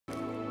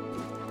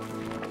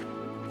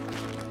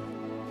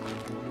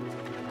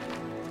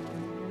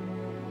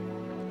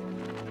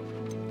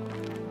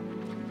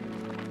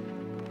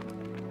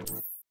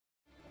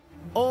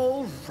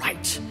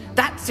Right.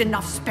 That's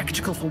enough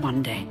spectacle for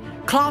one day.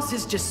 Class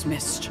is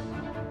dismissed.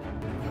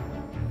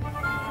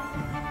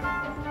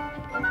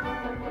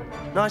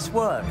 Nice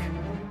work.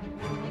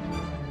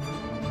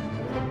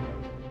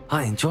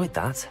 I enjoyed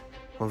that.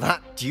 Well,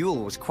 that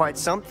duel was quite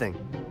something.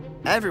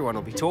 Everyone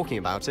will be talking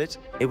about it.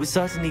 It was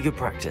certainly good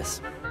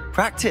practice.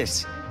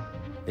 Practice?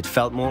 It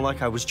felt more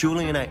like I was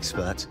dueling an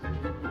expert.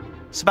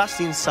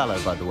 Sebastian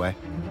Sallow, by the way.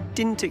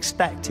 Didn't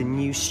expect a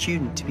new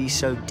student to be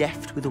so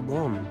deft with a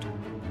wand.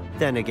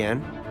 Then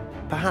again,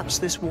 perhaps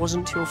this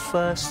wasn't your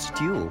first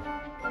duel.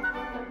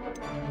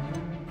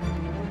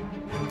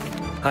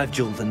 I've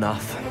dueled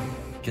enough.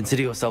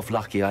 Consider yourself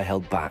lucky I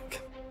held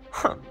back.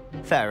 Huh,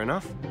 fair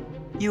enough.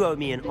 You owe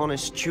me an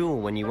honest duel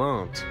when you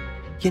aren't.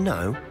 You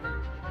know,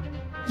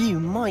 you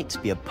might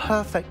be a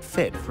perfect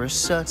fit for a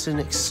certain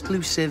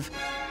exclusive,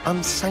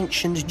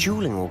 unsanctioned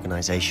dueling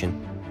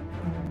organization.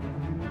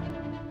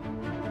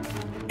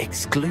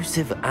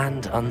 Exclusive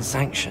and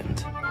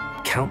unsanctioned.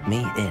 Count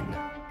me in.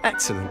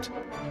 Excellent.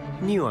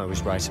 Knew I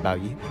was right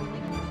about you.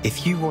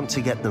 If you want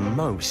to get the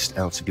most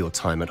out of your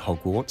time at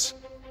Hogwarts,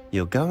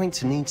 you're going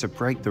to need to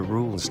break the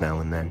rules now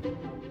and then.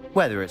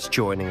 Whether it's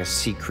joining a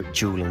secret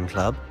dueling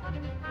club,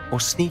 or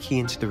sneaking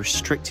into the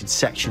restricted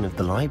section of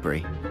the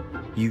library,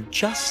 you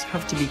just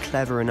have to be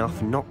clever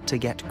enough not to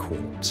get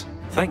caught.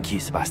 Thank you,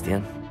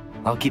 Sebastian.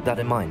 I'll keep that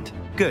in mind.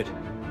 Good.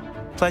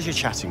 Pleasure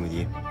chatting with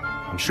you.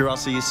 I'm sure I'll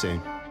see you soon.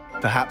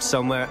 Perhaps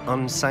somewhere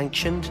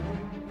unsanctioned?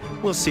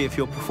 We'll see if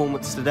your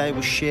performance today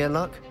was sheer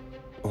luck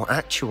or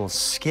actual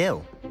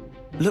skill.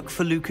 Look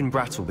for Luke and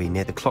Brattleby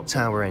near the clock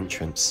tower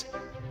entrance,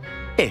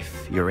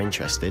 if you're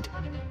interested.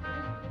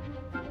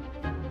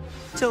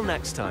 Till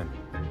next time.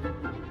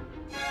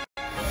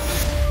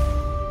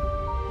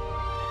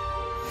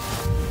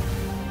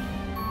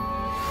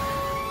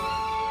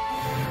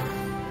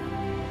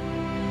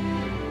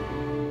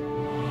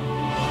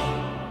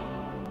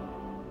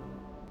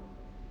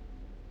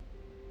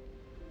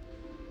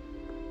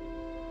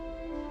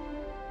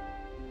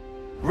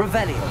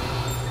 Revelio.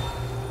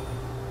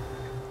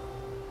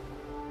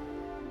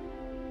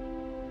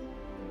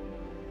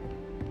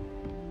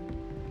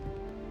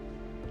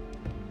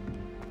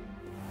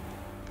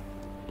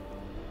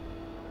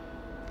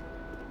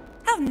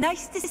 How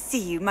nice to see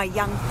you, my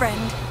young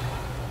friend.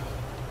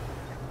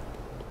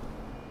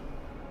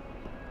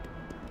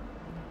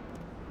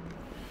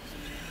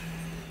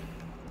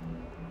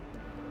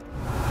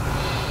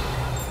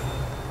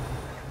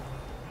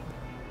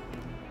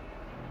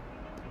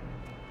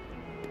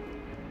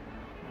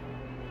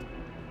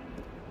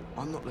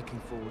 I'm not looking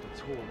forward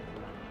at all.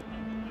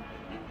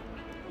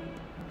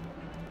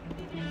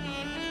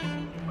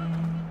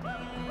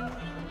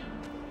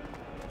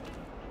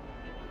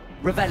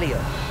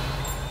 Revelio.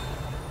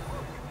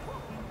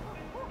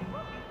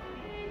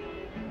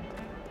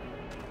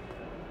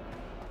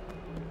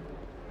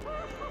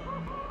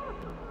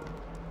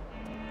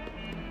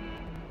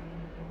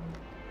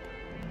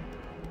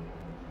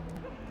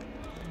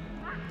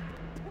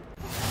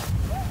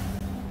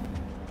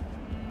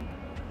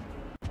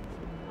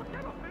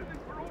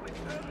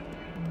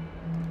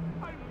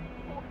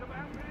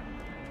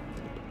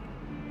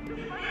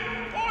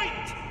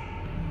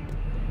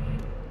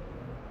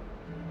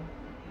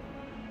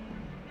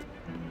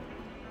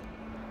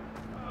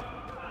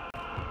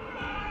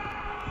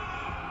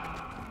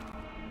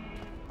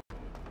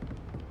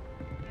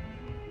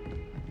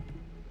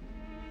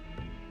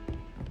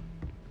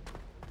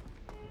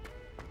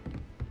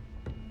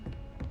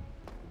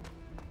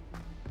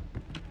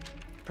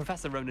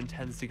 Professor Ronan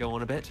tends to go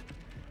on a bit.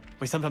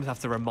 We sometimes have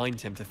to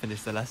remind him to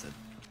finish the lesson.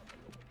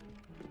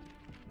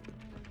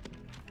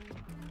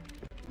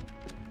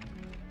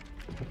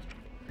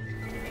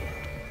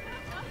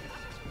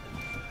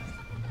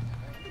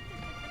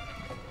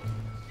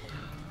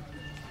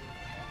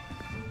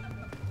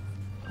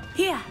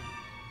 Here,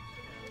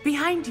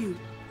 behind you.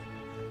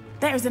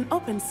 There is an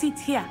open seat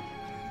here.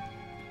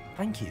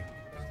 Thank you.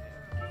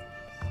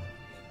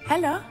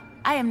 Hello,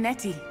 I am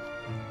Nettie.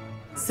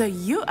 So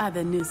you are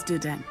the new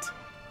student.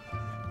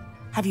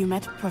 Have you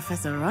met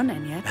Professor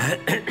Ronan yet?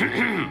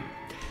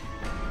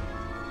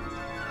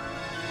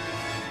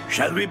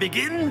 Shall we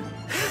begin?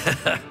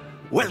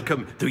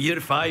 Welcome to Year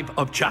 5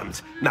 of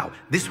Charms. Now,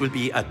 this will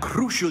be a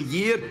crucial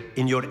year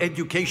in your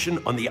education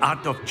on the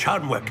art of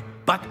charm work,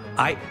 but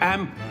I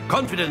am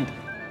confident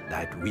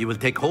that we will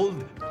take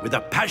hold with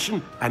the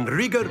passion and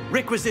rigor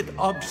requisite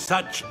of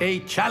such a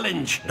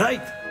challenge.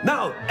 Right,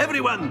 now,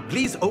 everyone,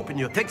 please open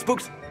your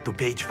textbooks to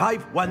page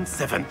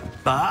 517.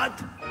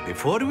 But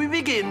before we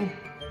begin,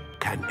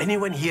 can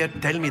anyone here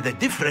tell me the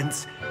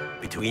difference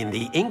between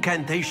the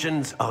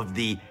incantations of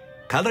the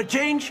color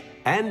change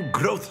and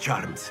growth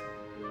charms?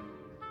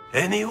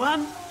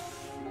 Anyone?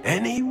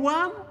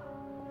 Anyone?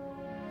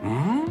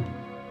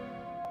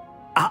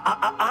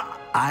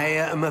 I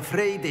am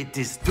afraid it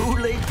is too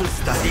late to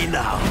study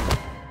now.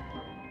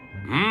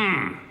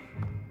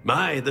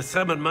 My, the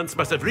summer months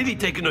must have really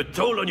taken a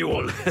toll on you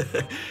all.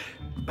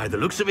 By the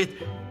looks of it,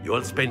 you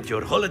all spent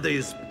your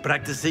holidays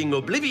practicing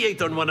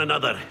Obliviate on one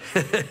another.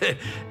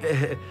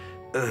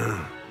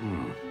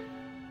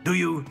 Do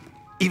you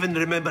even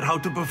remember how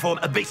to perform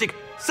a basic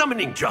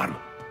summoning charm?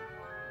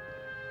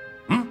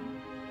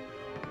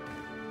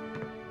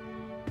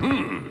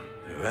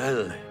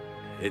 Well,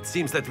 it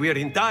seems that we are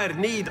in dire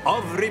need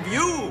of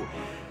review.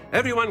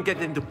 Everyone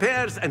get into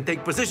pairs and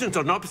take positions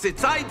on opposite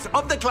sides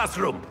of the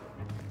classroom.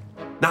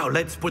 Now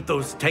let's put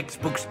those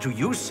textbooks to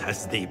use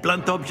as the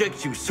blunt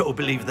objects you so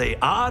believe they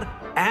are,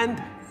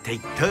 and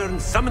take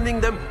turns summoning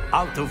them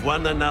out of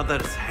one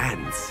another's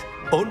hands.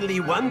 Only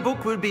one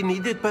book will be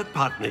needed per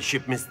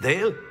partnership, Miss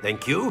Dale.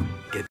 Thank you.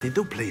 Get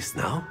into place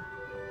now.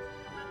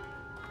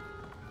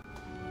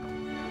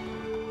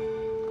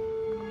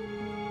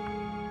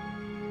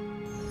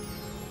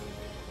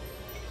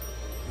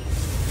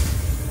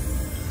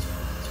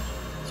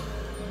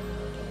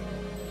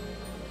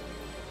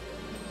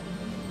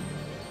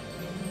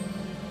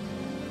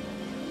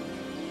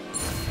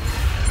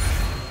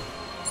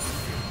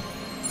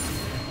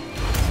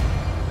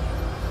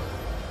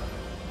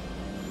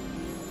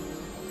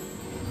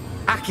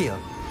 Akio.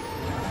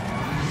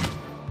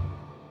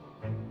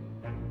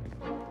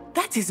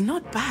 That is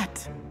not bad.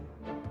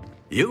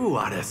 You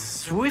are a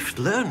swift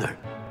learner.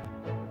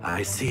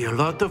 I see a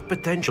lot of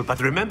potential, but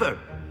remember,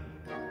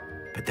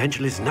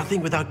 potential is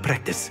nothing without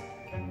practice.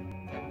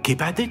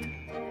 Keep at it.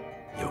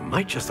 You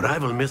might just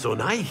rival Miss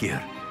Onai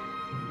here.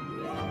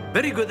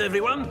 Very good,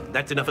 everyone.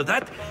 That's enough of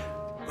that.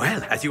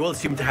 Well, as you all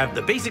seem to have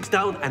the basics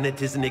down, and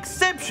it is an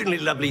exceptionally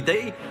lovely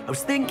day, I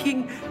was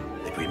thinking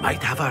that we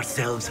might have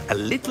ourselves a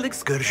little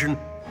excursion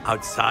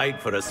outside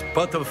for a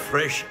spot of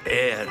fresh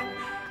air.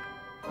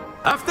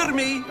 After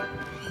me!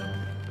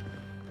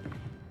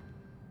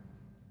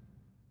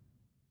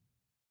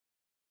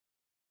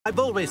 I've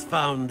always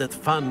found that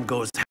fun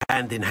goes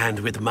hand in hand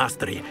with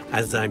mastery,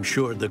 as I'm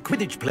sure the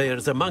Quidditch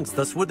players amongst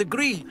us would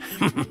agree.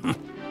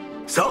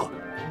 So,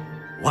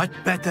 what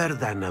better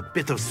than a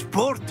bit of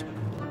sport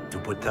to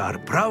put our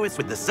prowess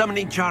with the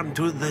summoning charm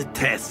to the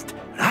test,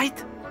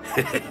 right?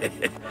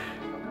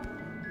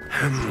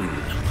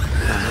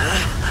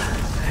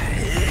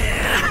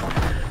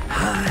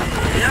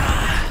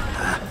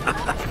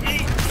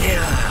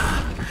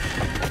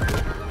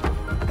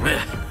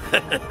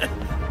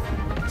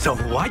 So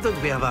why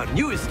don't we have our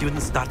newest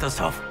student start us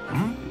off?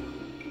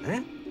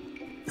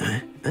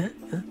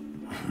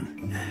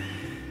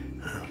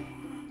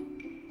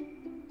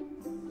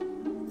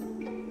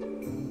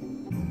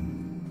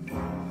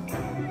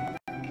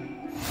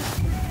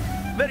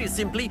 Very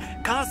simply,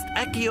 cast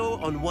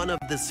Accio on one of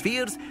the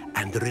spheres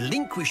and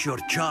relinquish your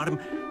charm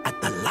at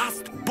the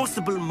last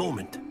possible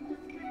moment.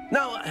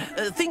 Now,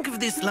 think of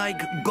this like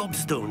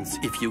gobstones,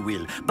 if you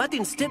will. But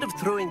instead of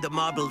throwing the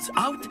marbles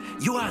out,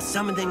 you are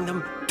summoning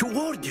them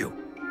toward you.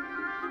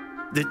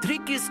 The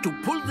trick is to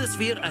pull the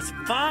sphere as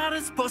far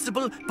as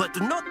possible, but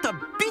not a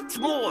bit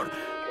more,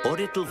 or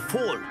it'll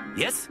fall,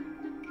 yes?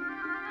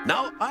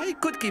 Now, I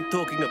could keep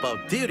talking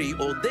about theory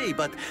all day,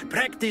 but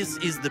practice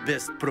is the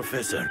best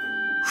professor.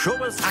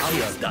 Show us how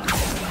it's done.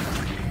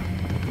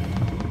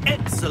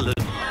 Excellent.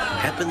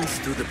 Happens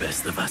to the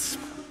best of us.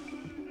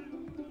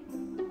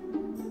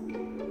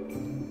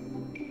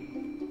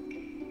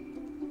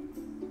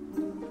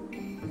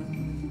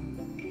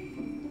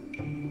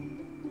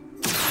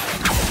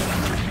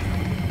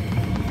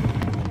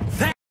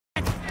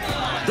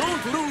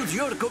 Don't lose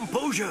your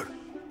composure.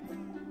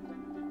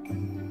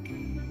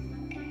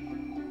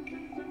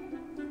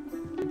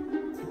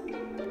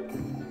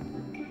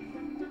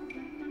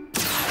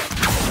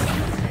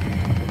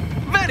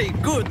 Very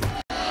good.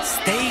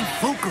 Stay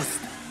focused.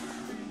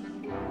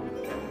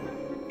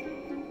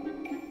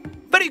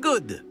 Very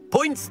good.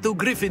 Points to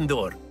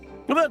Gryffindor.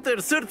 But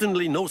there's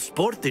certainly no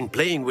sport in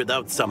playing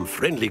without some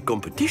friendly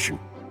competition.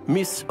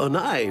 Miss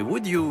Onai,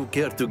 would you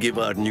care to give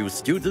our new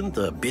student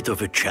a bit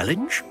of a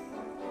challenge?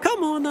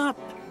 Come on up.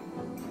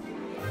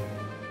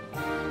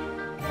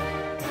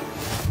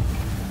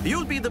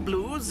 You'll be the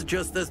blues,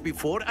 just as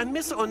before, and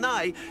Miss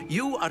Onai,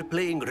 you are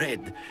playing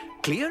red.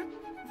 Clear?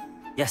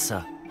 Yes,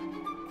 sir.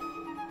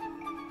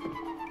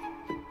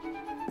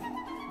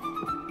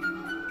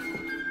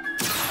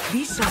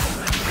 Be sharp.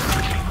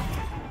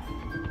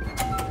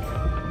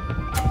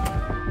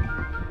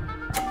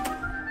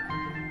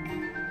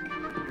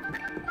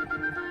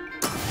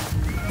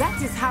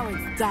 That is how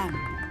it's done.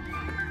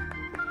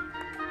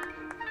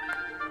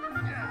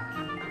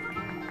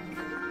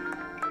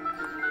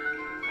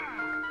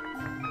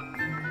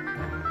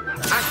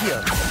 Akio.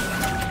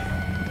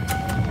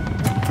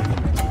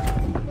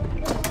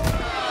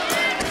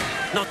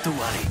 Not to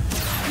worry.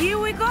 Here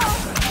we go.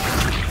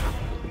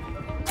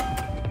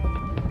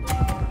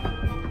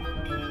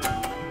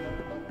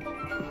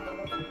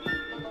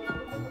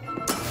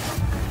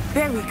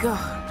 There we go.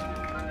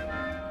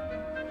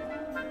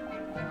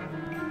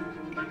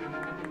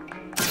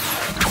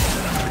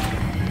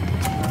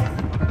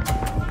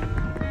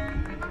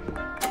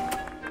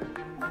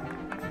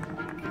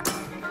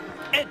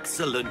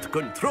 Excellent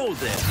control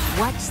there.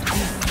 Watch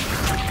this.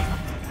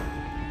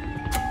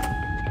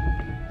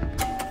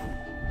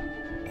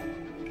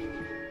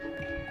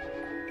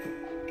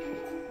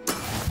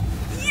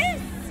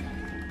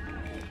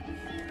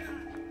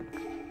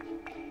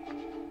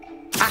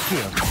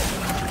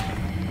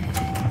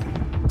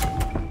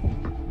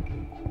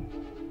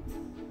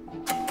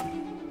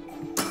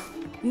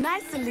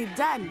 Nicely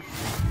done.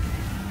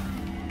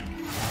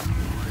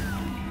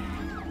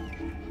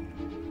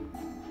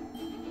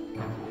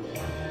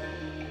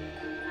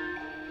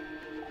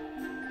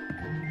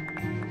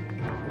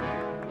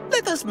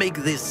 Let us make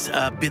this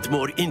a bit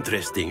more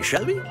interesting,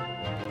 shall we?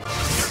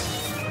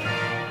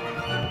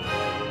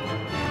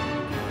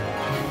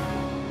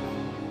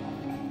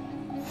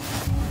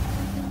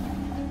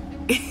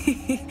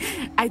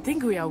 I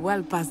think we are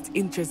well past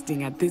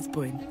interesting at this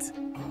point.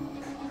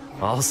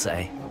 I'll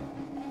say.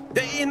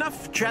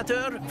 Enough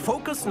chatter.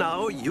 Focus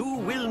now. You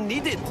will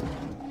need it.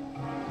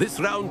 This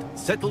round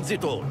settles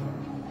it all.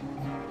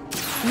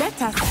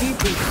 Let us see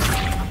this.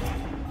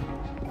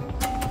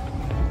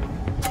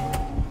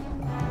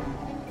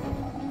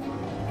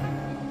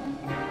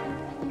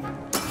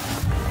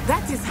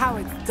 That is how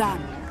it's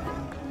done.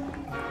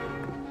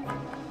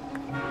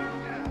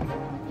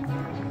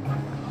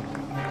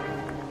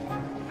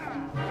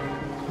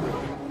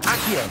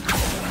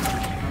 Accio.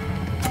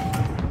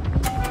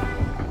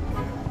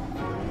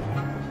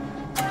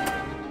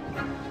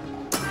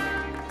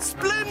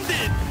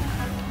 Splendid!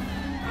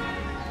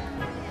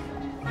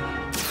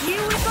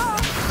 Here we go.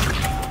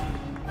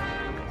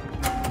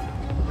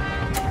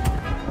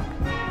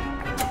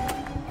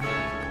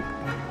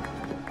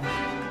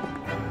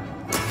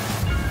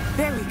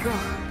 There we go.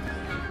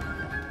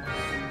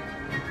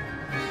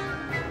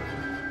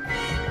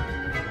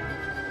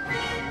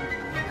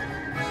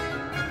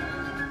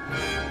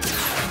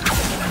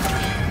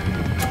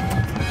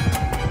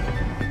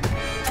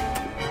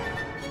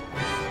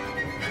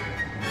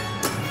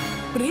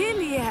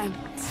 Brilliant.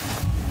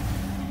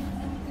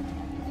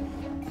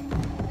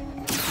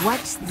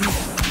 Watch this.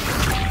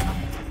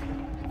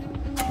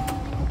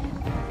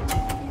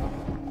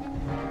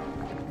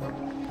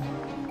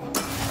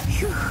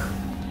 Phew.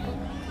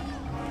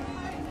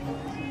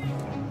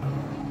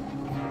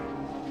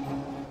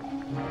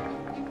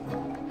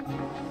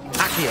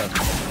 Accio.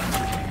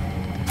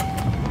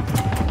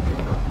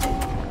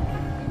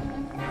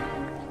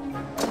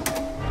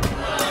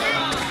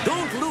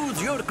 Don't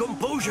lose your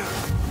composure.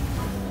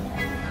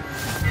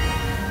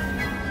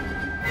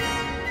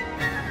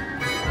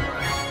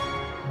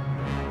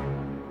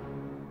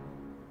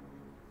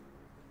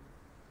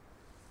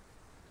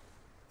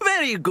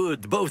 Very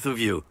good, both of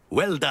you.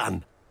 Well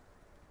done.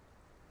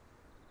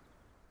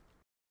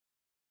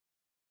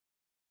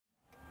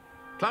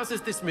 Class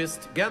is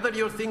dismissed. Gather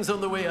your things on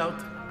the way out.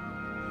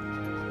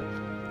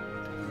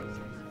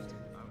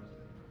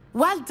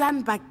 Well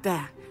done back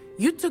there.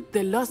 You took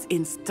the loss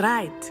in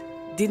stride.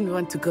 Didn't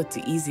want to go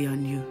too easy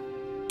on you.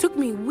 Took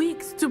me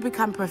weeks to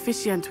become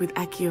proficient with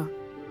Accio.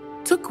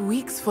 Took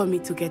weeks for me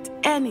to get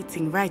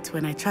anything right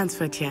when I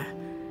transferred here.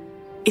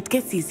 It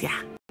gets easier,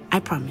 I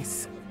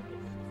promise.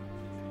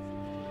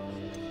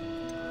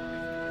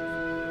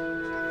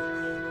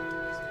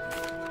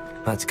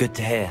 That's good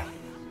to hear.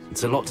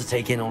 It's a lot to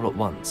take in all at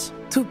once.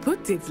 To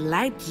put it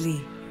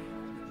lightly,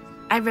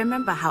 I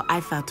remember how I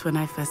felt when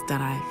I first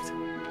arrived.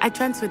 I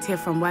transferred here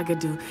from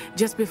Wagadu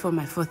just before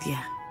my 4th year.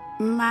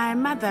 My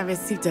mother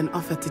received an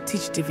offer to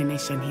teach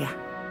divination here.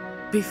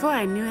 Before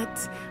I knew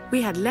it,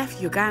 we had left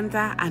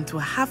Uganda and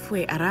were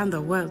halfway around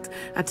the world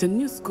at a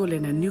new school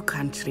in a new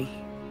country.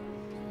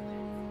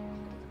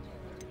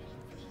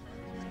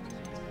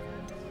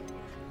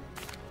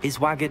 Is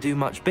Wagadu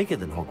much bigger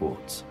than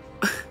Hogwarts?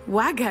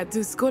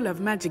 Wagadu School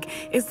of Magic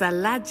is the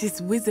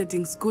largest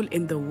wizarding school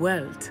in the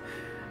world.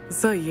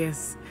 So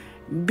yes,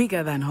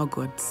 bigger than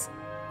Hogwarts.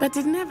 But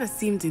it never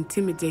seemed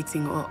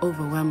intimidating or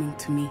overwhelming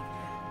to me.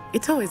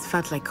 It always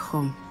felt like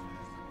home.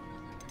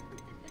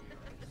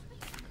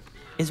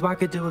 Is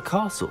Wagadu a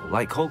castle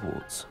like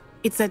Hogwarts?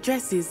 Its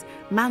address is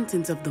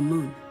Mountains of the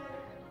Moon.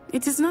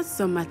 It is not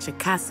so much a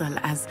castle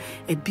as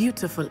a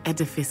beautiful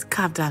edifice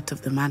carved out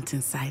of the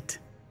mountainside.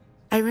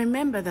 I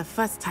remember the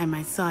first time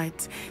I saw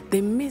it,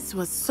 the mist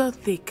was so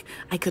thick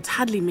I could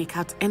hardly make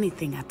out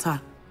anything at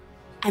all.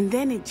 And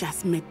then it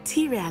just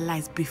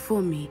materialized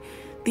before me,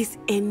 this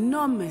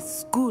enormous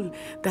school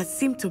that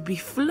seemed to be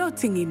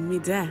floating in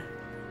midair.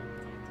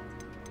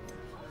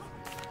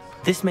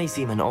 This may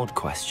seem an odd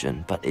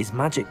question, but is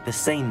magic the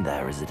same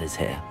there as it is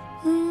here?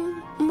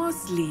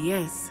 Mostly,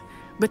 yes.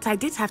 But I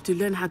did have to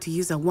learn how to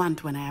use a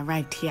wand when I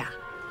arrived here.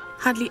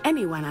 Hardly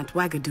anyone at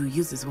Wagadu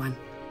uses one.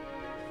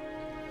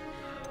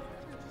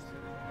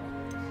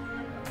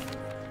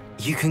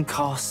 You can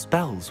cast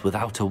spells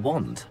without a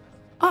wand?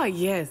 Oh,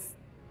 yes.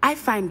 I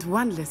find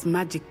wandless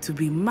magic to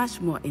be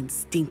much more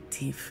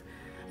instinctive.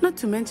 Not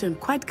to mention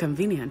quite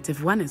convenient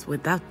if one is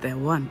without their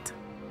wand.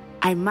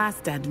 I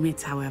must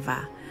admit,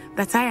 however,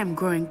 that I am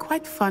growing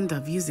quite fond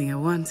of using a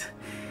wand.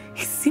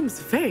 It seems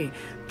very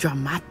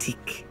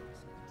dramatic.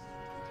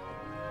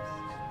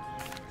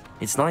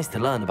 It's nice to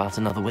learn about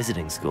another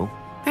wizarding school.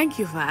 Thank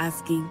you for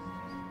asking.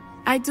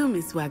 I do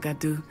miss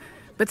Wagadu,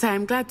 but I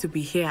am glad to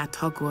be here at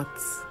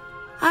Hogwarts.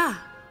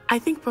 Ah, I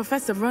think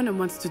Professor Ronan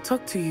wants to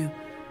talk to you.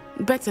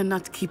 Better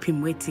not keep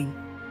him waiting.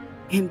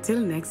 Until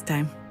next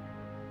time.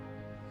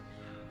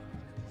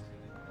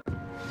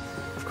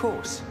 Of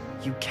course.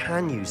 You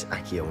can use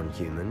Accio on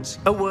humans.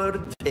 A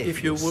word,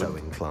 if you you're so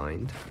would.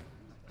 inclined.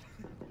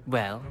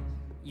 Well,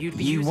 you'd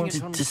be You using wanted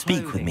it on to speak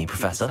with clothing, me, to be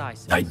Professor?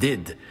 precise. I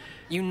did.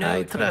 You know I it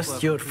won't trust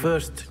work your with me.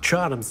 first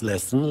charms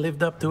lesson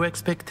lived up to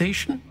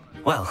expectation.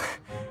 Well,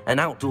 an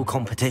outdoor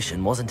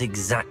competition wasn't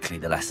exactly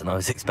the lesson I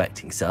was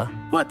expecting, sir.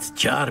 What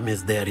charm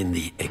is there in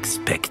the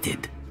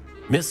expected?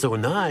 Miss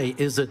Onai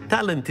is a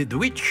talented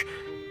witch.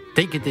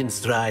 Take it in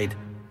stride.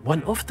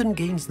 One often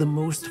gains the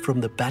most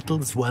from the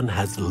battles one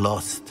has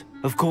lost.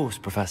 Of course,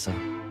 Professor.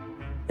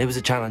 It was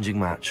a challenging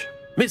match.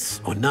 Miss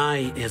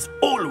Onai is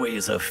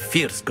always a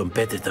fierce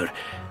competitor,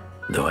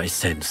 though I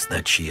sense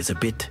that she is a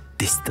bit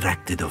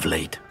distracted of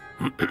late.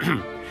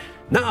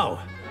 Now,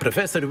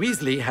 Professor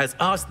Weasley has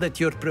asked that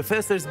your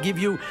professors give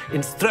you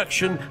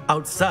instruction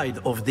outside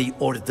of the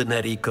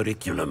ordinary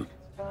curriculum.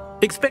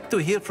 Expect to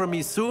hear from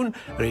me soon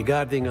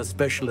regarding a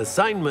special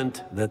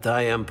assignment that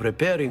I am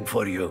preparing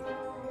for you.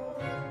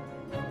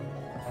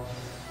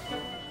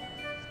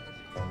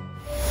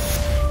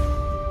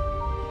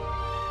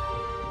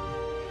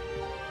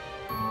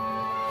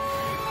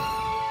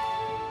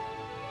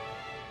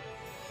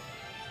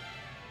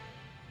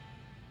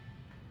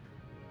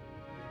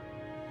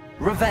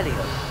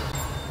 Revelio.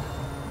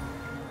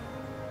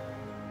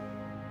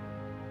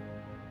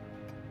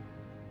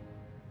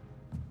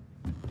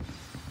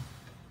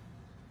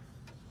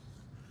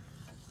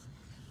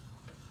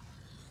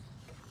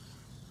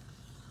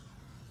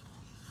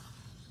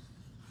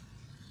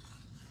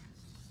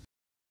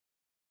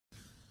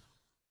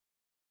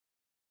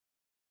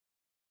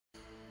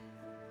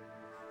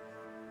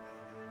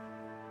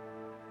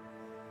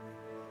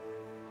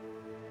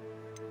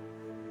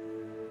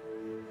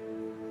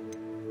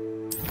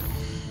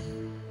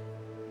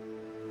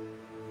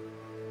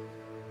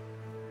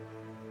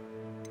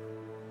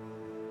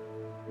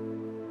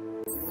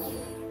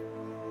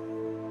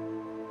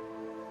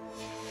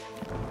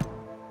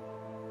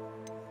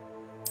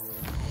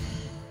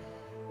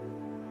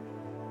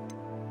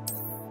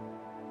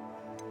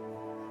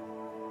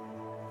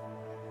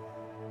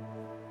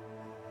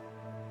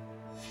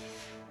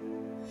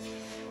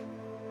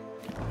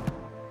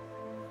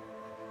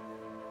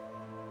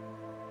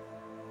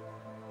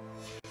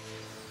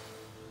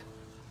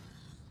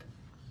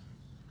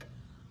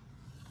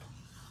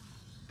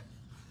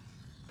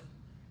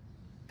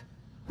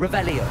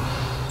 Revelio.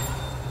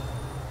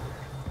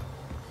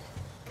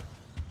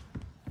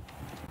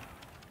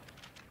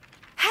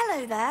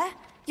 Hello there.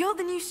 You're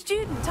the new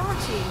student,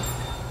 aren't you?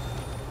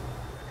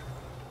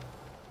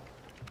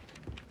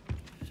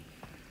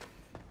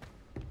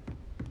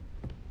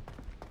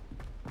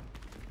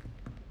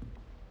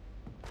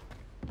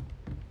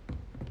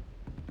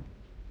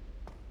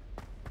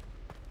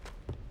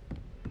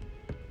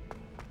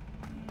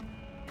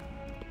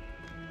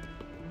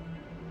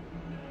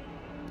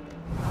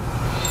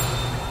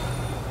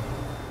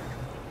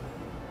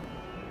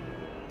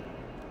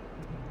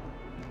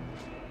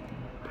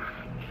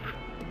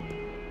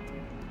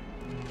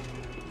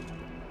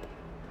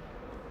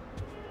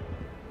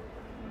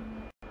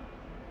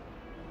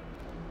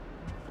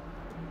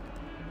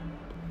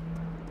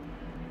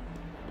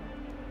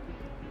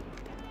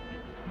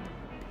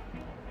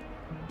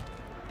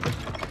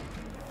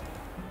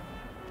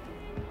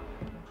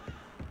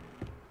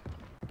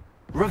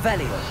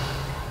 Revelio.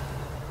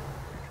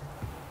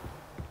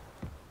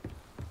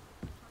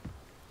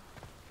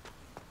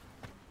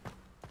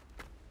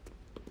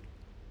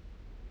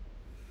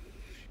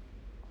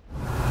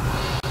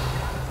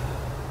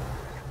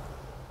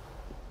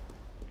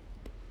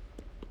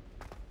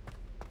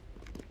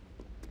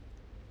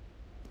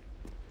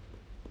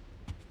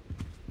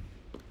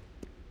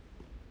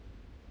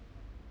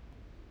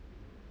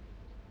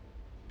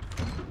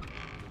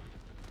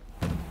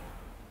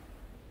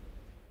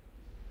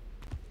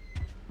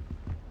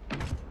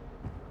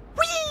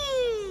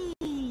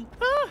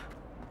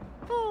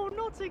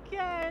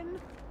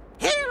 Again.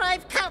 Here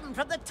I've come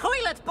from the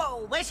toilet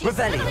bowl where she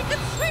said I could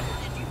swim.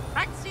 Did you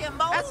fancy a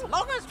mole? As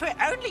long as for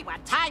only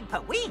 1 time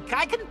per week,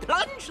 I can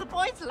plunge the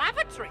boys'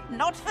 lavatory.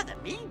 Not for the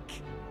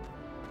meek.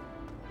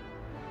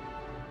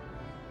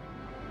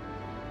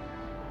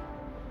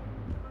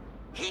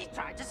 He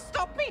tried to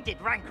stop me,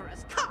 did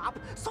rancorous carp.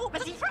 Sought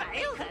but he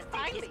failed as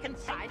finally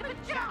consigned of a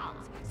jar.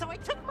 So I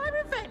took my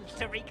revenge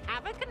to wreak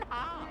havoc and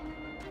harm.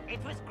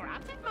 It was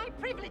granted my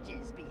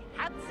privileges be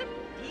handsome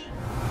indeed.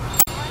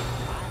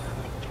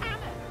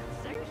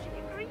 So she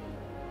agreed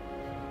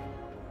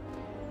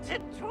to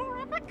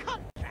draw up a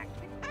contract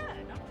with her,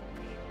 not with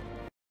him.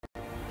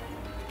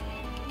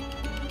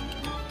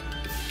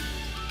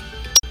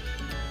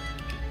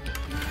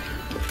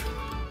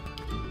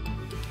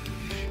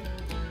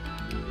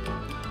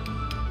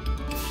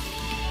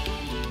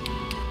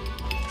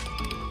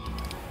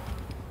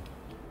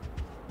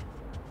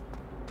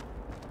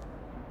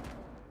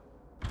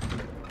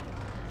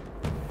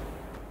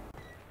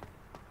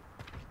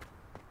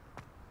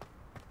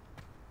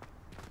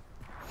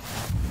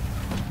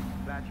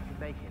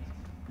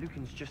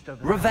 Lucan's just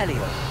over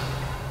Revelio.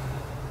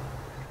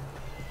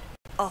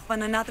 Off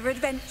on another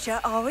adventure,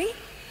 are we?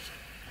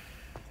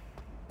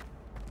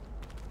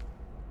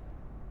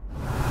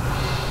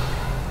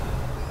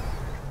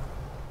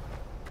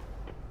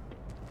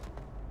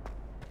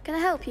 Can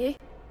I help you?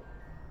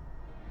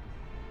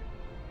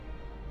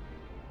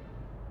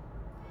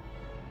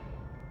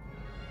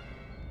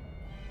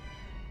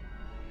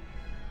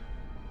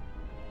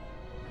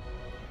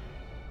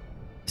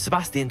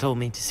 Sebastian told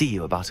me to see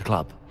you about a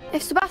club.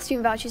 If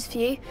Sebastian vouches for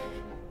you,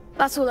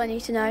 that's all I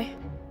need to know.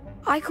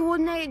 I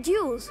coordinate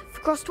duels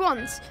for crossed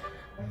wands.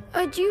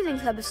 A dueling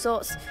club of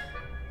sorts.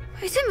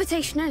 It's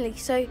invitation only,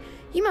 so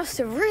you must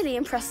have really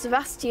impressed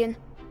Sebastian.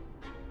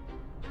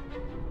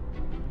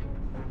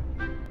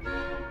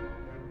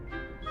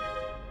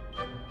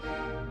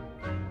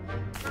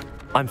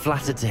 I'm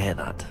flattered to hear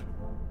that.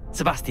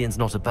 Sebastian's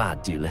not a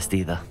bad duelist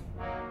either.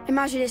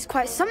 Imagine it's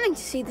quite something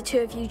to see the two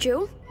of you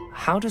duel.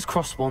 How does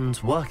cross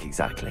wands work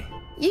exactly?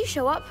 You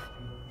show up,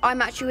 I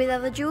match you with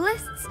other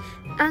duelists,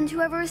 and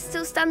whoever is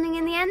still standing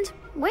in the end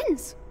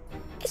wins.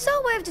 It's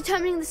our way of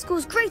determining the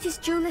school's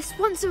greatest duelist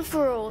once and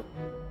for all.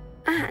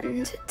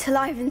 And to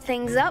liven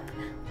things up,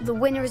 the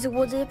winner is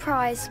awarded a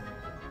prize.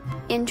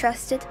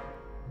 Interested?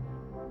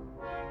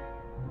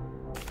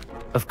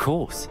 Of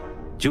course.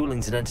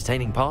 Dueling's an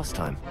entertaining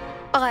pastime.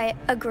 I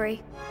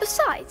agree.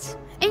 Besides,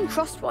 in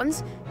crossed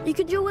ones, you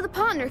can duel with a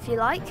partner if you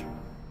like.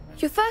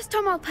 Your first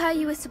time I'll pair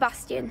you with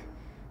Sebastian.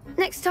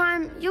 Next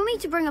time, you'll need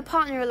to bring a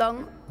partner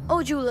along,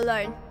 or duel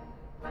alone.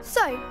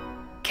 So,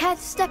 care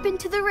to step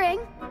into the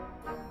ring?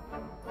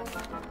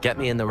 Get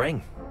me in the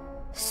ring.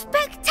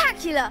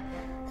 Spectacular!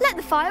 Let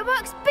the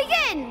fireworks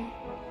begin!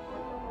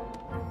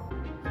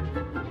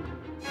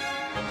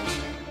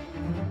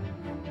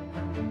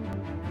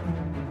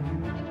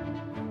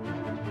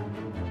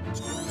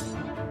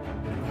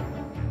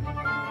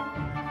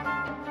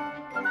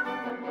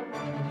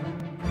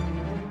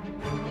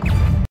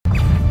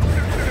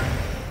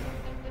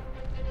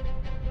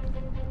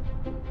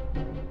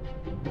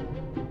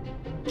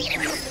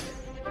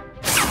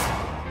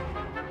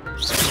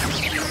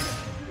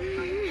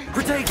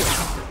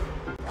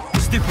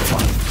 Stupid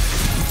one.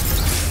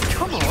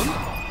 Come on.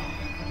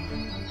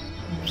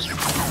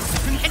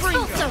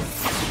 Expulso!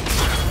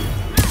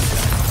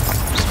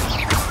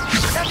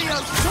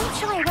 Don't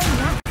shy away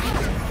now.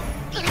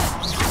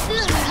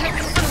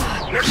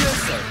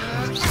 Levioso.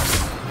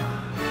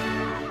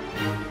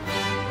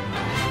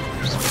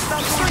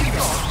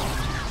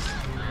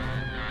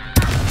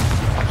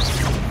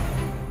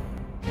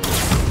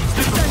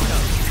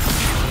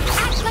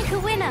 Act like a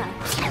winner.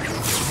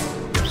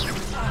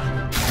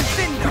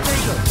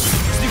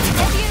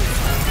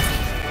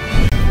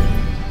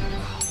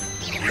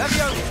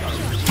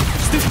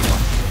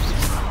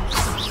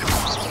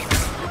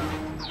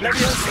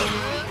 Levioso.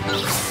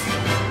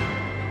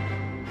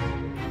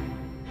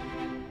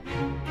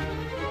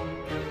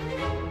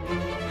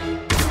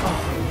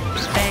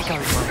 There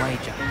goes my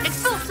wager.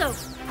 Expulso!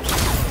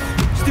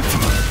 Stupid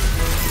one.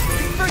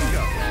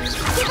 Bingo.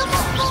 Give him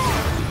one more!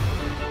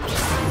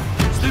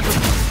 Stupid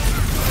one.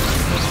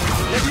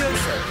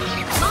 Levioso.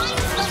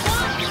 Mine's the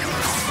one!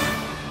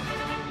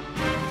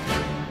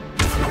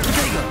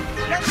 Potato.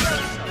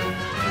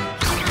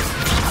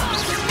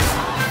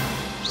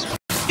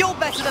 You're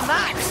better than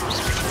that.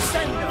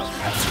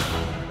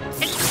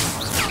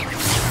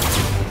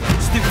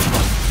 Stupid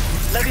one.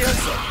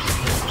 Levioso.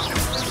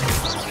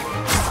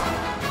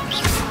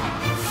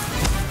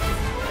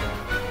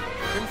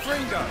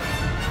 Confringo.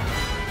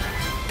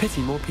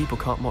 Pity more people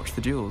can't watch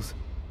the duels.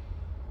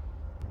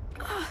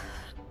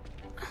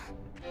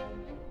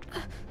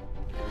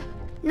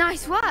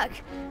 Nice work.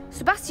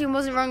 Sebastian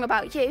wasn't wrong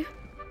about you.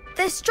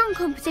 There's strong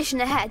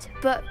competition ahead,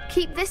 but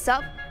keep this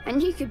up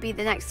and you could be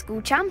the next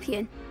school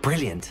champion.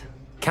 Brilliant.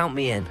 Count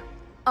me in.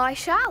 I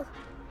shall.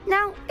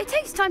 Now, it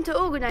takes time to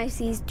organise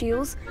these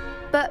duels,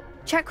 but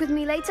check with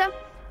me later.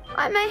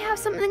 I may have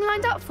something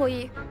lined up for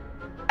you.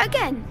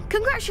 Again,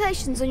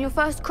 congratulations on your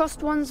first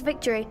crossed wands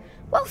victory.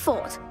 Well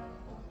fought.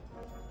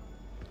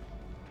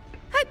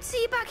 Hope to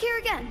see you back here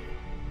again.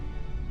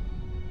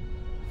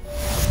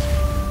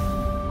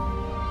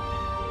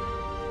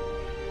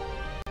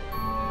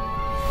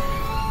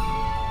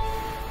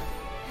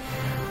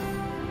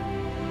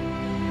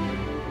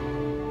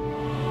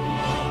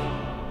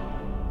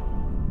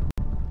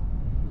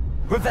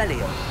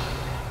 Revelio.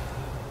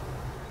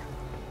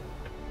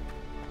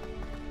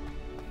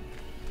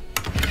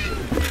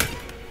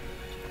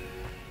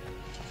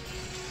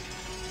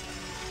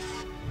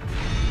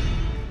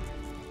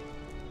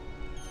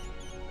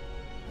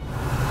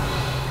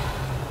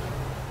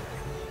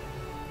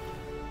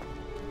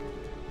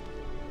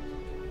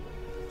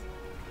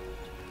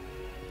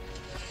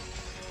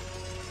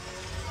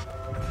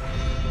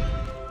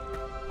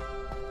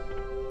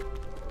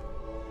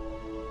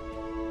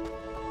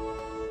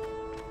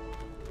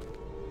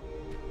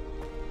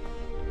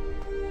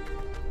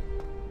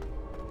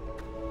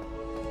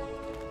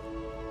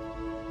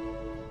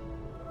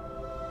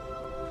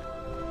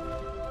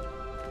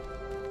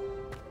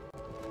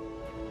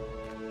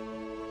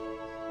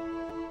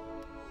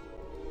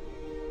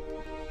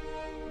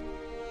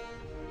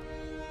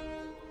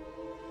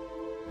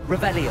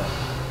 Revelio.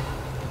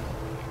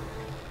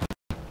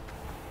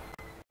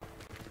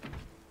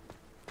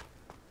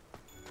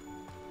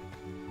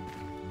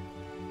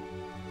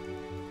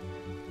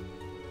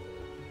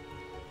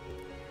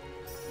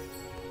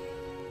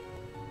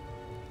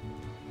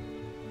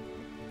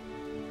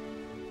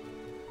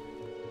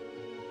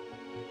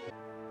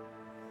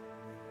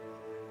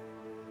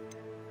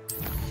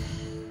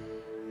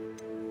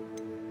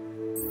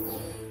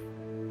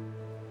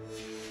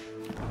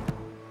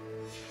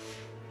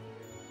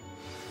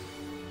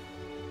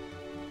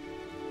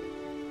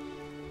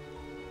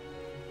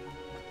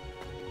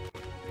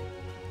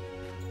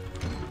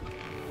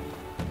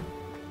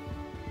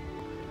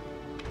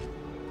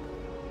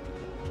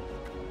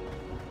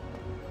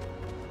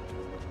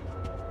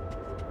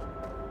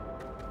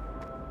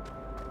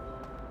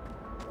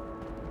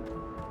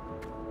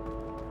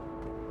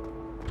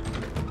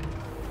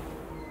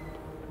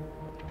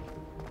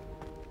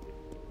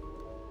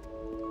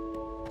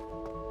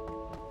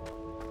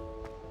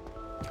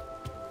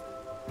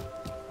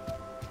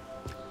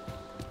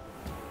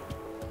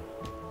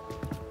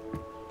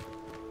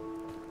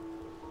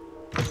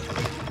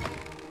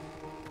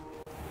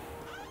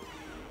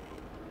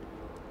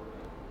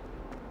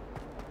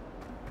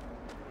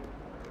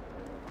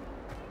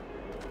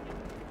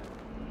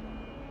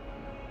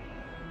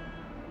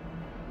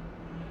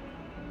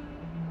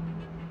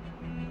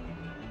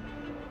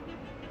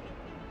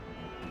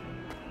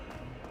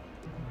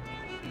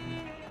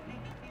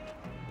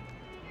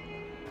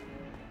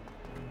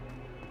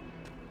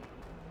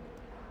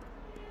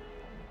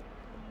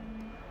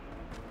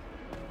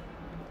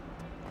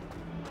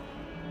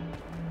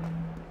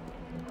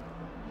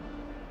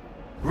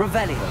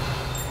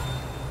 Revelio.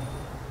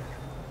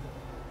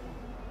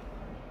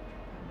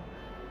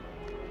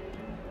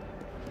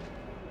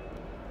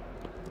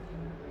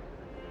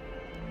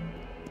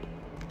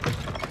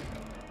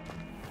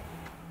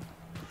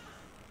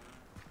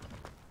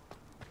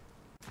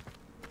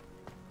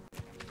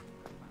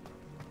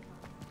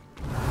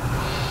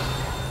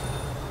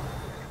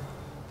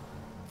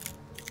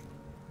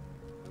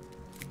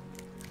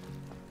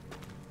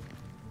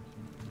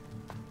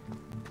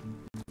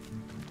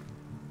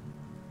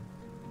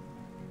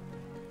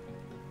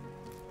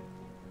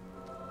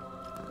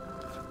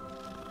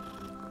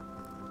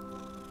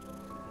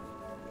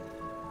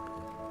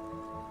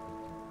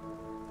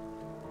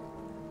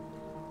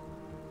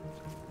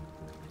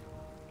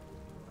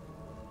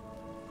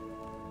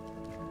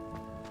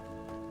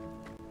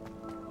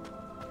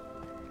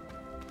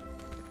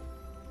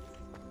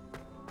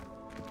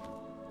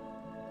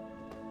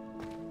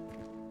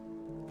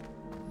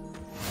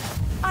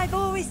 I've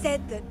always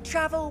said that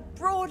travel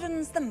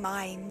broadens the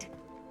mind.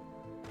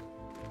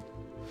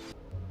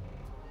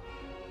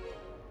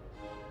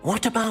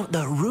 What about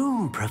the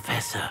room,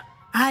 Professor?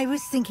 I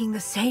was thinking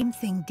the same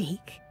thing,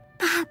 Deke.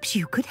 Perhaps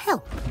you could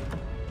help.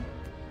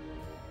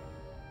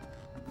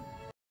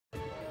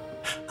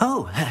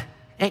 Oh,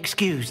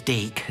 excuse,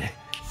 Deke.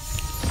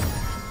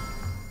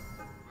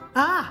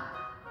 Ah,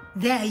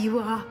 there you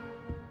are.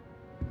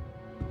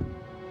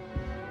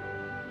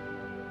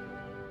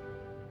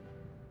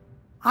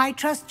 I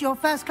trust your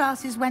first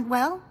classes went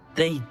well?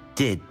 They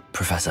did,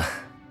 Professor.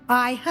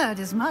 I heard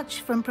as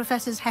much from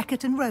Professors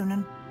Hecat and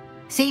Ronan.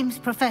 Seems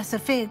Professor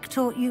Fig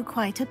taught you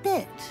quite a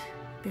bit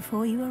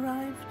before you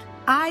arrived.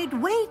 I'd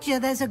wager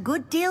there's a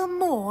good deal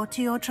more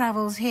to your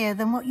travels here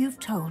than what you've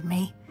told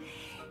me.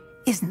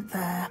 Isn't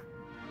there?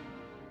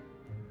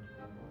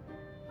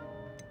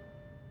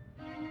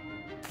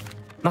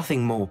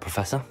 Nothing more,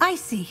 Professor. I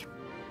see.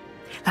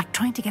 Like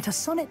trying to get a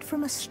sonnet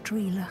from a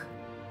streeler.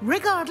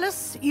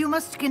 Regardless, you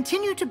must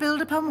continue to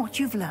build upon what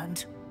you've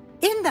learned.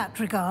 In that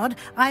regard,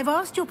 I've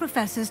asked your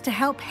professors to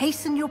help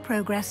hasten your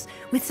progress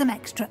with some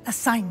extra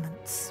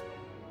assignments.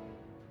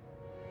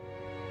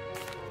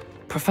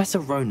 Professor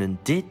Ronan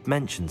did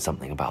mention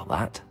something about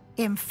that.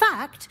 In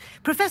fact,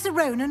 Professor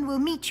Ronan will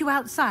meet you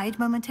outside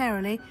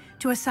momentarily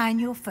to assign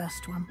your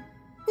first one.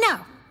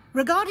 Now,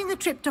 regarding the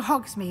trip to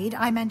Hogsmeade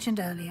I mentioned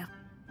earlier,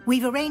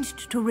 we've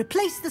arranged to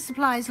replace the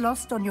supplies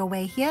lost on your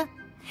way here,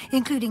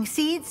 including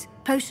seeds,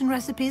 potion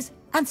recipes,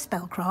 and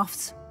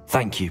spellcrafts.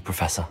 Thank you,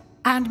 Professor.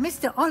 And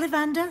Mr.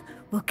 Ollivander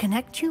will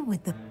connect you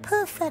with the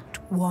perfect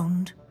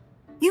wand.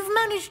 You've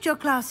managed your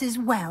classes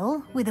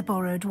well with a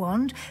borrowed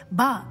wand,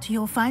 but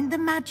you'll find the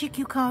magic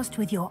you cast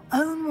with your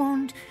own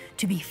wand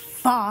to be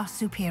far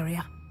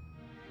superior.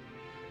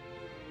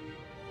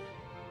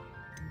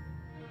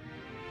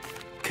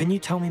 Can you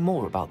tell me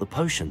more about the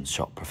potions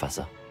shop,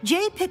 Professor?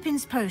 J.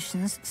 Pippin's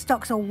Potions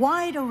stocks a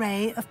wide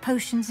array of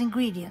potions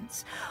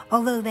ingredients,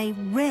 although they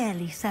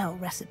rarely sell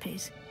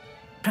recipes.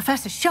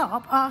 Professor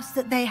Sharp asked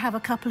that they have a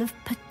couple of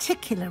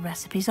particular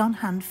recipes on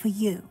hand for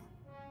you.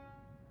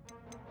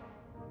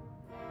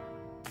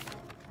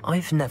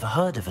 I've never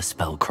heard of a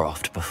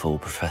spellcraft before,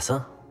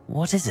 Professor.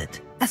 What is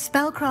it? A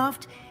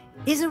spellcraft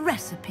is a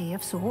recipe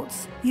of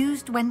sorts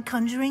used when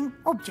conjuring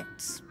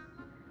objects.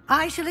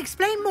 I shall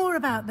explain more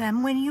about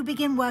them when you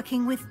begin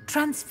working with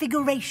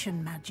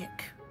transfiguration magic.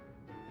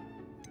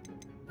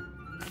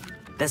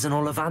 There's an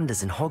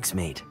Ollivander's in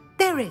Hogsmeade.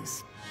 There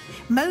is.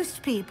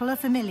 Most people are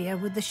familiar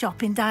with the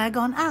shop in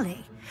Diagon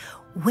Alley.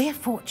 We're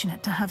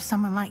fortunate to have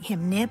someone like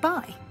him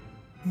nearby.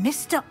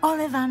 Mr.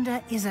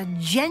 Ollivander is a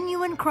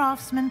genuine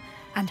craftsman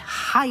and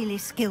highly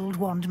skilled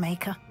wand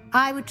maker.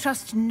 I would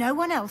trust no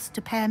one else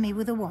to pair me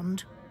with a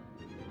wand.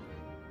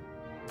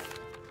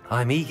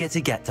 I'm eager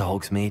to get to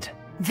Hogsmeade.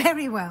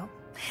 Very well.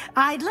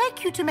 I'd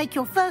like you to make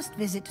your first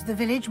visit to the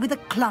village with a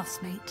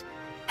classmate.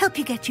 Help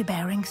you get your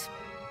bearings.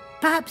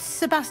 Perhaps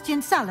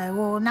Sebastian Sallow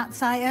or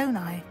Natsai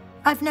Onai.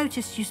 I've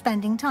noticed you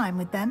spending time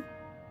with them.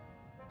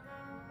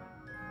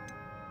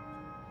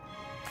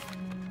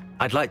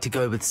 I'd like to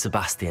go with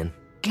Sebastian.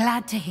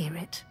 Glad to hear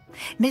it.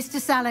 Mr.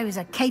 Sallow is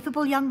a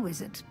capable young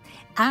wizard,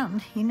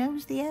 and he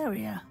knows the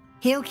area.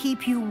 He'll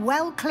keep you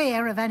well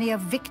clear of any of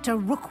Victor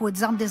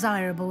Rookwood's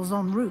undesirables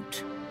en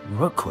route.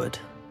 Rookwood?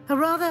 A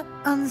rather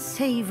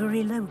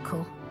unsavory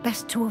local.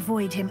 Best to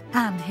avoid him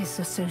and his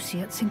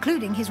associates,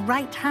 including his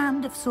right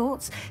hand of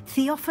sorts,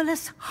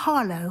 Theophilus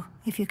Harlow,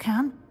 if you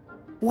can.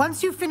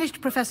 Once you've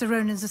finished Professor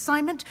Ronan's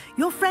assignment,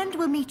 your friend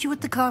will meet you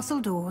at the castle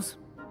doors.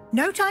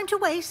 No time to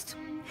waste.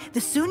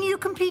 The sooner you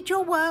complete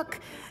your work,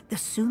 the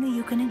sooner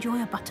you can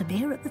enjoy a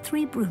butterbeer at the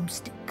Three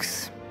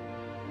Broomsticks.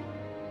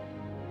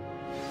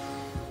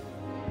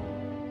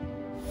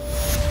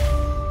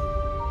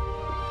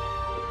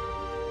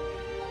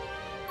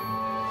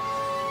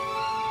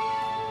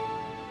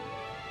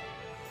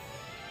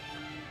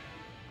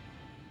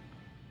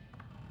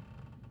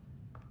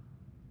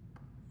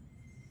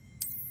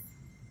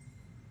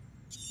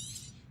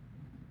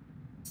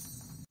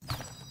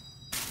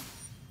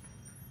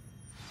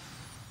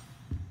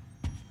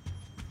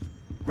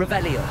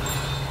 Revelio.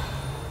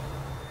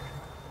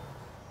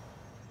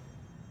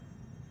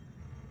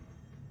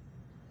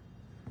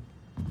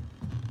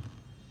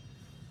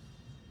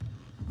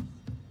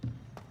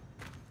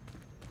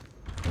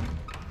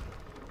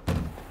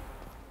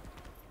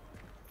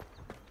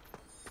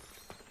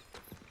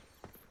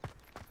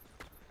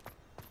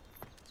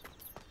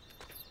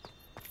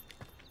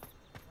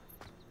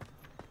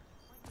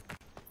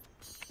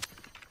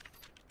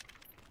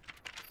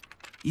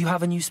 You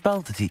have a new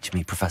spell to teach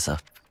me, Professor.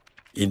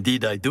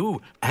 Indeed I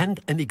do, and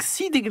an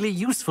exceedingly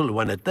useful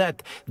one at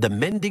that. The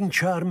mending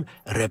charm,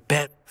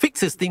 repair,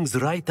 fixes things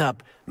right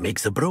up,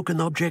 makes a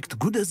broken object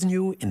good as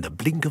new in the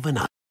blink of an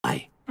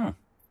eye.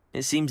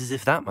 It seems as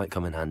if that might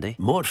come in handy.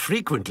 More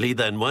frequently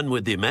than one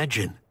would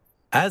imagine.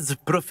 As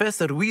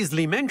Professor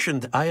Weasley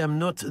mentioned, I am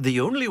not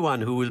the only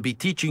one who will be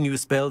teaching you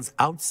spells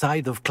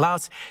outside of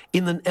class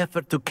in an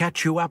effort to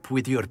catch you up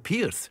with your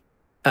peers.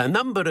 A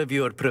number of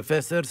your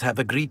professors have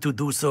agreed to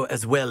do so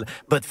as well,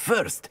 but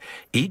first,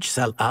 each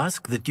shall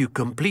ask that you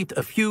complete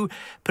a few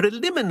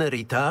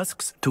preliminary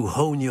tasks to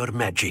hone your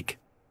magic.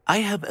 I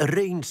have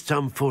arranged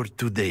some for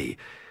today.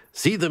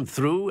 See them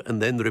through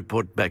and then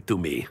report back to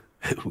me.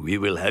 We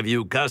will have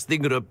you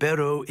casting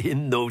Reparo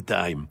in no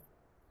time.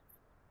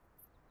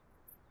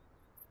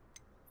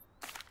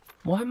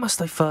 Why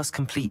must I first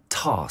complete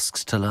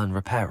tasks to learn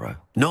Reparo?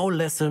 No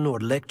lesson or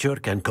lecture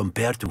can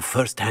compare to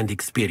first-hand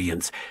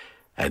experience.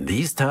 And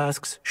these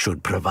tasks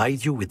should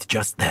provide you with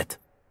just that.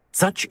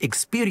 Such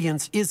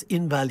experience is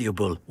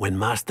invaluable when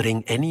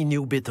mastering any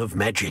new bit of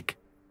magic.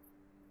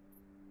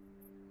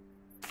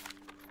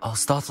 I'll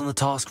start on the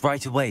task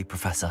right away,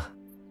 Professor.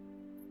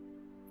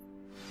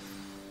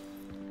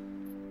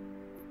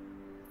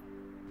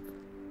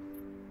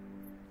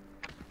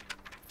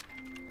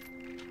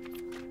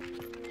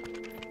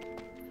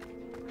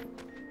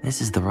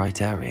 This is the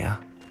right area.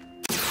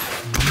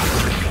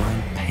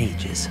 Blind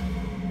pages.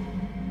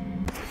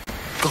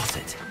 Got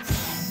it.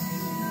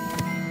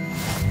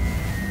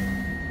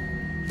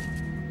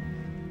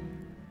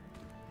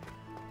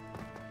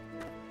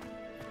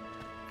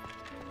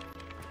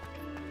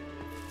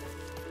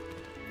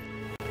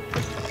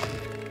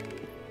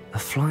 A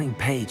flying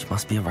page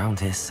must be around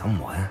here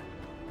somewhere.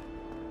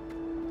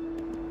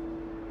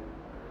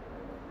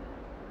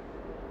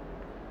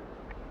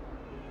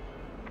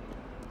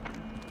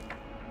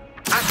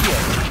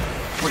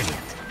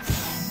 Brilliant.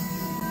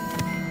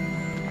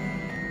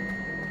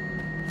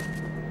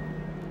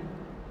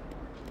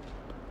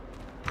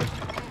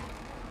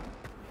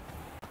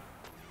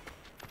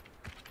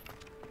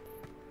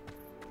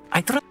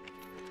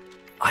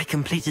 I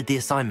completed the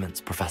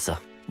assignments, Professor.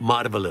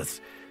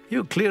 Marvelous.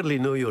 You clearly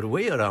know your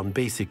way around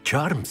basic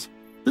charms.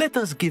 Let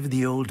us give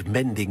the old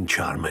mending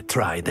charm a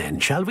try then,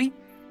 shall we?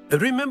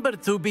 Remember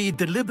to be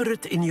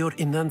deliberate in your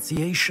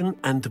enunciation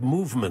and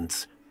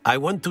movements. I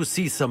want to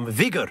see some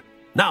vigor.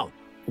 Now,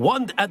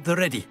 wand at the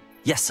ready.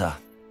 Yes, sir.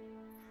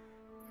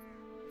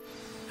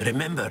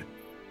 Remember,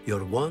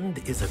 your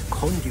wand is a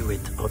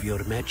conduit of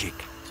your magic.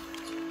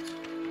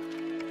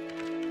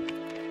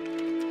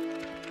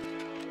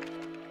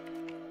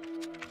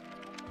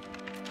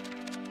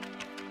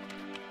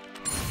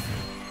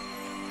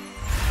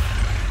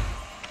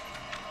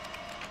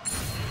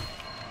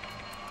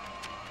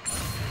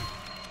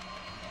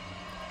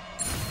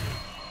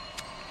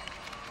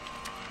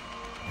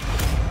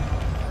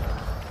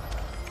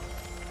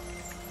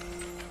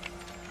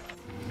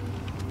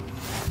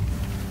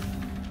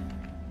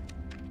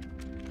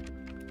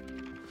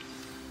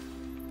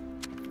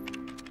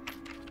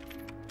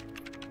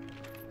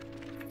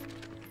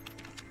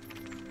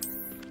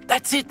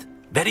 That's it!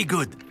 Very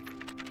good.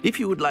 If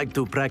you would like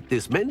to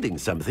practice mending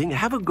something,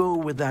 have a go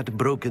with that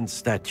broken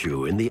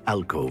statue in the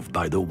alcove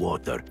by the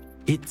water.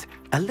 It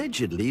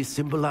allegedly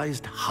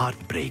symbolized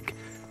heartbreak.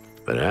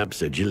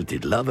 Perhaps a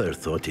jilted lover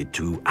thought it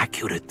too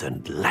accurate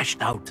and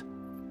lashed out.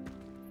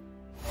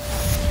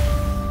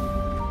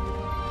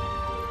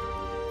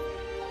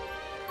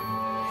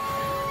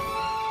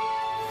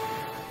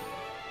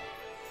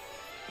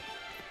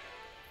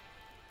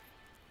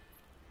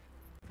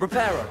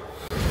 Reparo.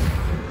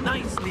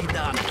 Nicely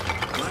done.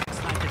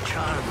 Works like a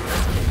charm,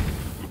 doesn't it?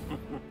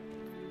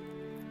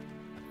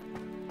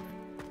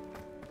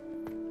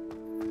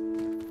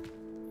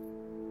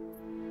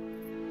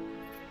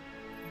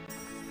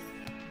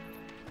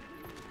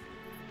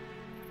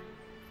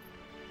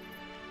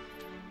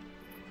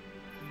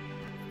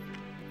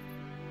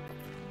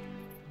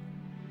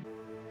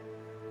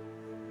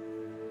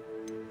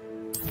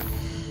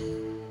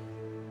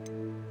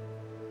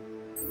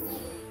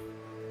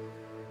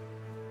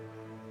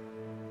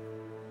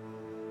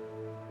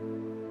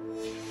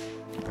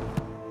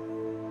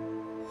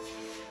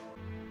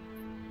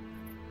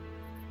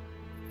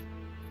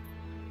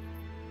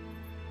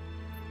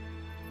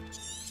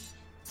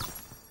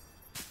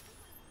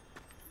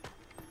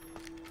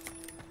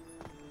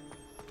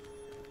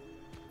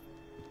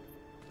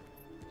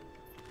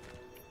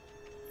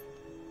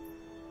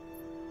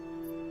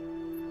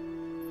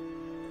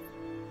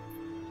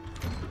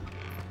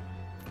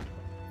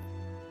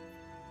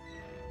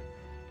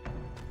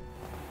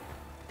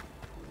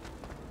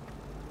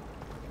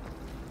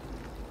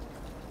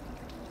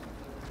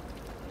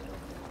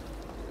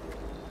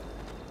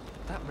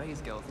 That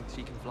Ray's girl thinks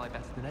she can fly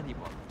better than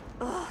anyone.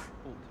 Ugh,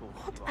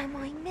 what am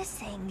I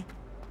missing?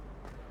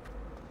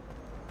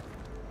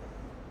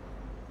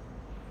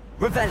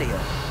 Revelio.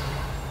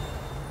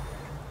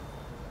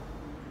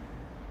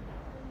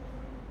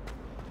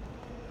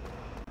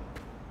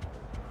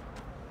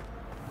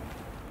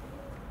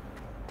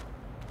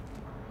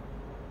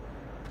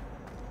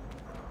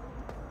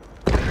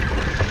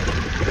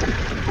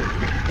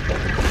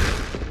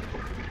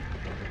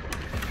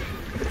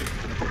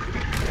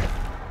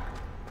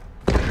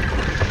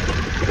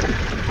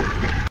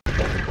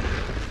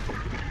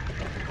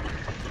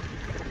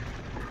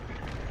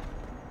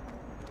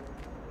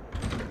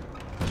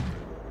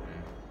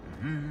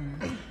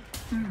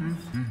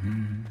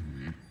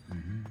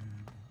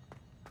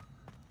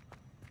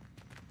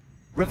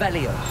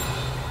 Revelio.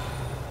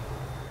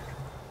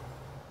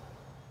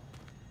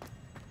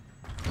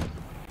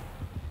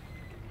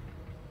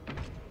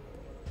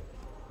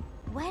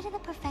 Where do the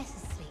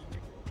professors sleep?